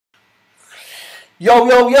Yo,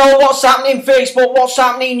 yo, yo, what's happening Facebook, what's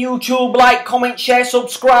happening YouTube? Like, comment, share,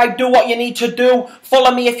 subscribe, do what you need to do.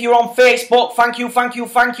 Follow me if you're on Facebook. Thank you, thank you,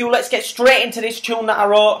 thank you. Let's get straight into this tune that I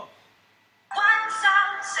wrote. Once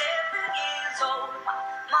I was 7 years old, my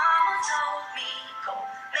mama told me, go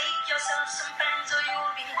make yourself some friends or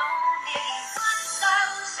you'll be lonely. Once I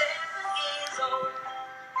was 7 years old.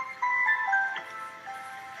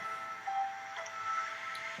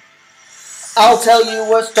 I'll tell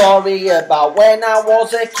you a story about when I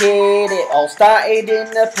was a kid. It all started in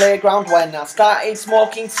the playground when I started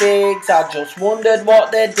smoking cigs. I just wondered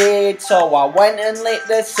what they did, so I went and lit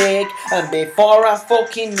the cig. And before I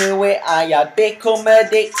fucking knew it, I had become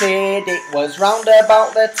addicted. It was round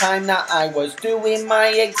about the time that I was doing my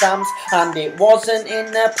exams, and it wasn't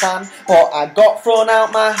in the plan, but I got thrown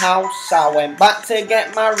out my house. I went back to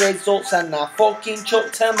get my results and I fucking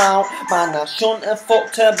chucked them out. Man, I shouldn't have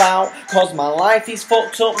fucked about, cause my life is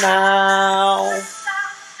fucked up now. Once I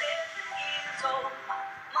was 7 years old, my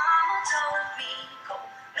mama told me, go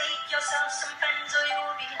make yourself some friends or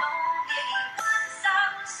you'll be lonely. Once I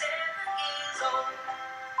was 7 years old.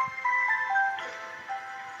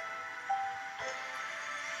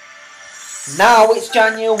 Now it's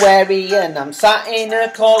January and I'm sat in a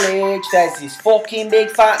college. There's this fucking big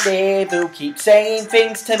fat Dave who keeps saying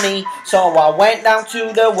things to me. So I went down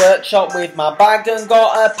to the workshop with my bag and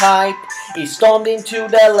got a pipe. He stormed into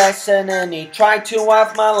the lesson and he tried to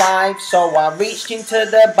have my life. So I reached into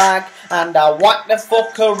the bag and I whacked the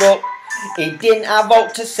fucker up. He didn't have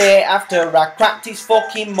out to say after I cracked his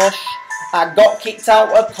fucking mush. I got kicked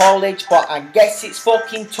out of college, but I guess it's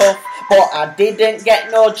fucking tough. But I didn't get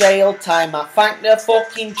no jail time, I thank the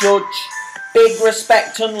fucking judge. Big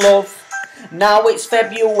respect and love. Now it's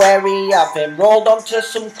February, I've enrolled onto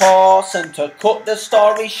some course, and to cut the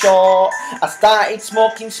story short, I started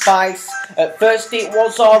smoking spice. At first it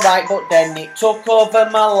was alright, but then it took over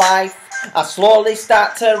my life. I slowly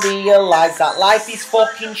start to realise that life is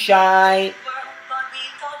fucking shite. But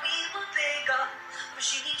before we were bigger,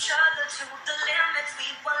 pushing each other to the limits,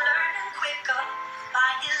 we were learning quicker. By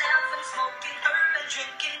 11, smoking herb and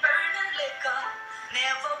drinking burning liquor.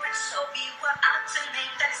 Never rich, so we were out to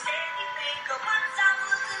make that steady figure. Once I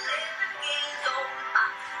was 11 years old, my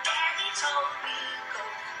daddy told me, go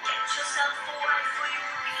get yourself a wife or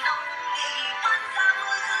you'll be lonely. Once I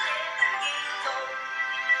was 11 years old.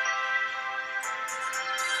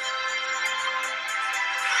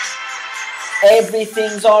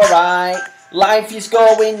 Everything's alright, life is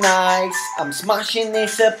going nice. I'm smashing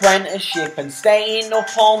this apprenticeship and staying up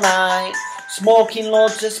all night, smoking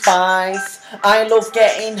loads of spice. I love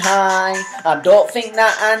getting high, I don't think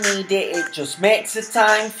that I need it, it just makes the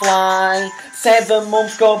time fly. 7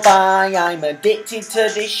 months go by, I'm addicted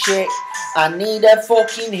to this shit. I need a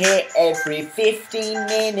fucking hit every 15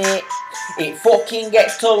 minutes. It fucking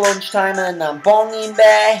gets to lunchtime and I'm bonging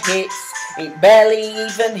bare hits. It barely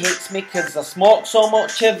even hits me cause I smoke so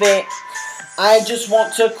much of it. I just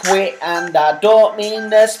want to quit, and I don't mean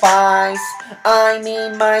the spice. I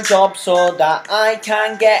mean my job so that I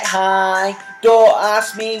can get high. Don't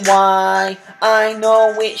ask me why, I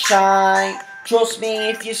know it's shy. Trust me,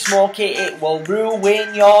 if you smoke it, it will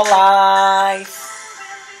ruin your life.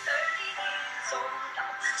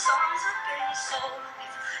 Songs have been sold.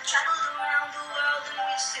 We've traveled around the world and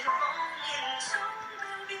we're still rolling. Soon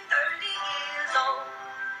we'll be 30 years old.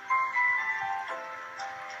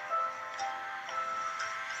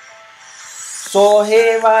 So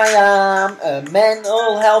here I am, a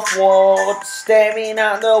mental health ward, staring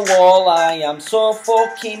at the wall. I am so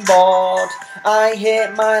fucking bored. I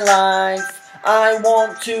hate my life, I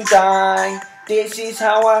want to die. This is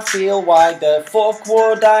how I feel, why the fuck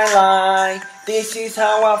would I lie? This is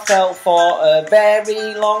how I felt for a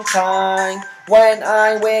very long time. When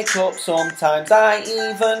I wake up sometimes I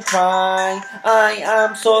even cry. I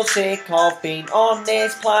am so sick of being on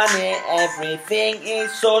this planet. Everything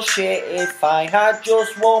is so shit. If I had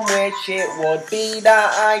just one wish, it would be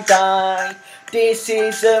that I die. This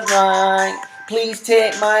isn't right, please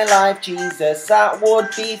take my life, Jesus, that would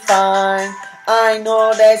be fine. I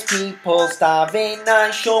know there's people starving,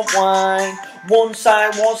 I shouldn't whine. Once I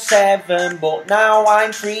was 7, but now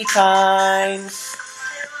I'm 3 times.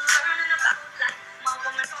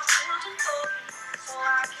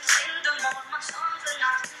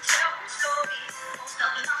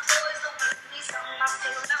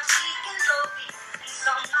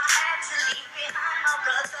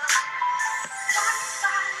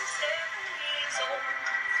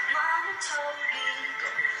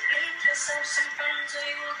 Some friends or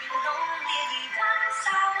you'll be lonely. Once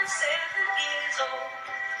I was 7 years old.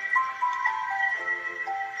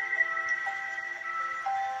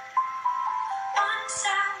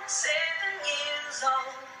 sound 7 years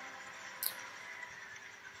old.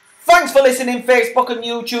 Thanks for listening, Facebook and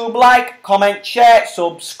YouTube. Like, comment, share,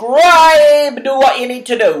 subscribe. Do what you need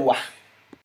to do.